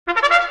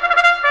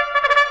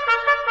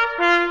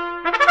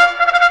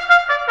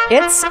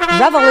It's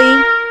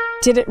Reveille.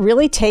 Did it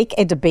really take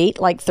a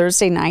debate like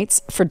Thursday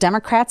night's for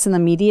Democrats and the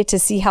media to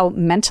see how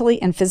mentally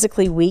and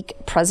physically weak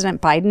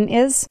President Biden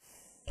is?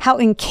 How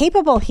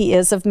incapable he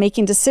is of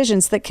making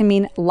decisions that can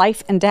mean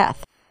life and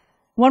death?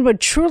 One would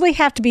truly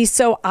have to be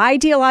so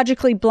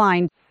ideologically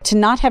blind to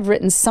not have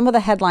written some of the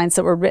headlines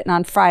that were written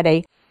on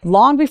Friday,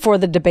 long before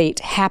the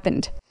debate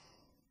happened.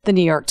 The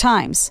New York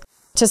Times.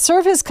 To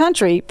serve his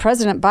country,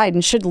 President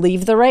Biden should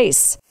leave the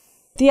race.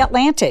 The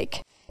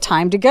Atlantic.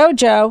 Time to go,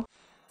 Joe.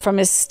 From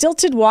his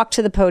stilted walk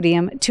to the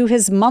podium, to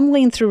his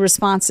mumbling through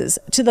responses,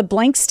 to the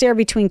blank stare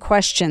between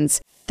questions,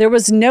 there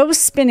was no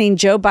spinning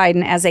Joe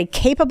Biden as a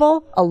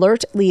capable,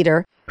 alert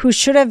leader who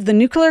should have the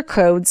nuclear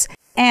codes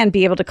and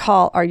be able to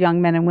call our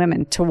young men and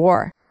women to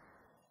war.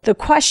 The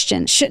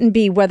question shouldn't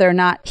be whether or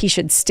not he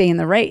should stay in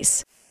the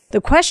race.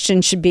 The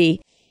question should be,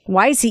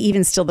 why is he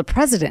even still the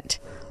president,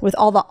 with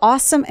all the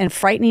awesome and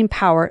frightening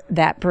power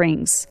that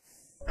brings?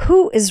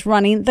 Who is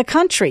running the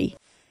country?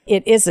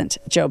 It isn't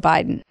Joe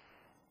Biden.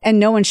 And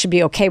no one should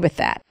be okay with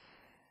that.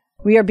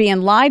 We are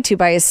being lied to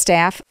by his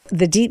staff,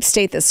 the deep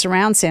state that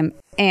surrounds him,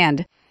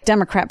 and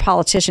Democrat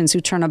politicians who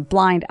turn a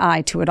blind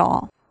eye to it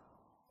all.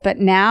 But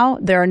now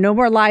there are no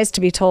more lies to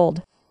be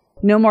told.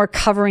 No more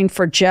covering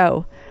for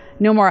Joe.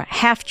 No more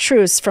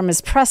half-truths from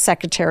his press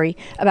secretary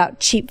about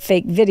cheap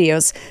fake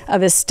videos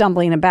of his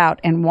stumbling about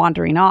and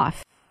wandering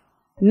off.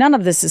 None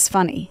of this is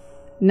funny.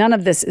 None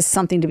of this is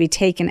something to be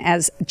taken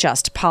as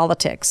just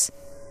politics.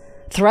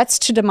 Threats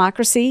to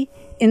democracy,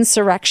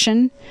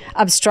 insurrection,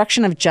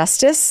 obstruction of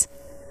justice?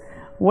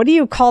 What do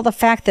you call the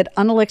fact that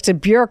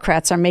unelected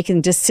bureaucrats are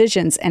making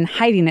decisions and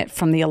hiding it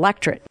from the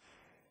electorate?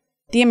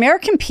 The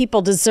American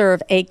people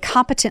deserve a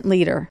competent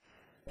leader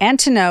and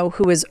to know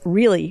who is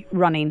really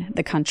running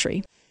the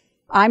country.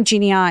 I'm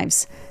Jeanne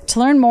Ives. To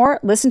learn more,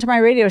 listen to my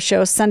radio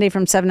show Sunday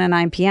from 7 to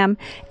 9 p.m.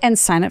 and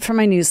sign up for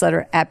my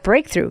newsletter at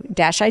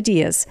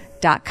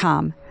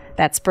breakthrough-ideas.com.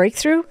 That's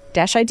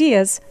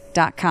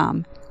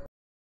breakthrough-ideas.com.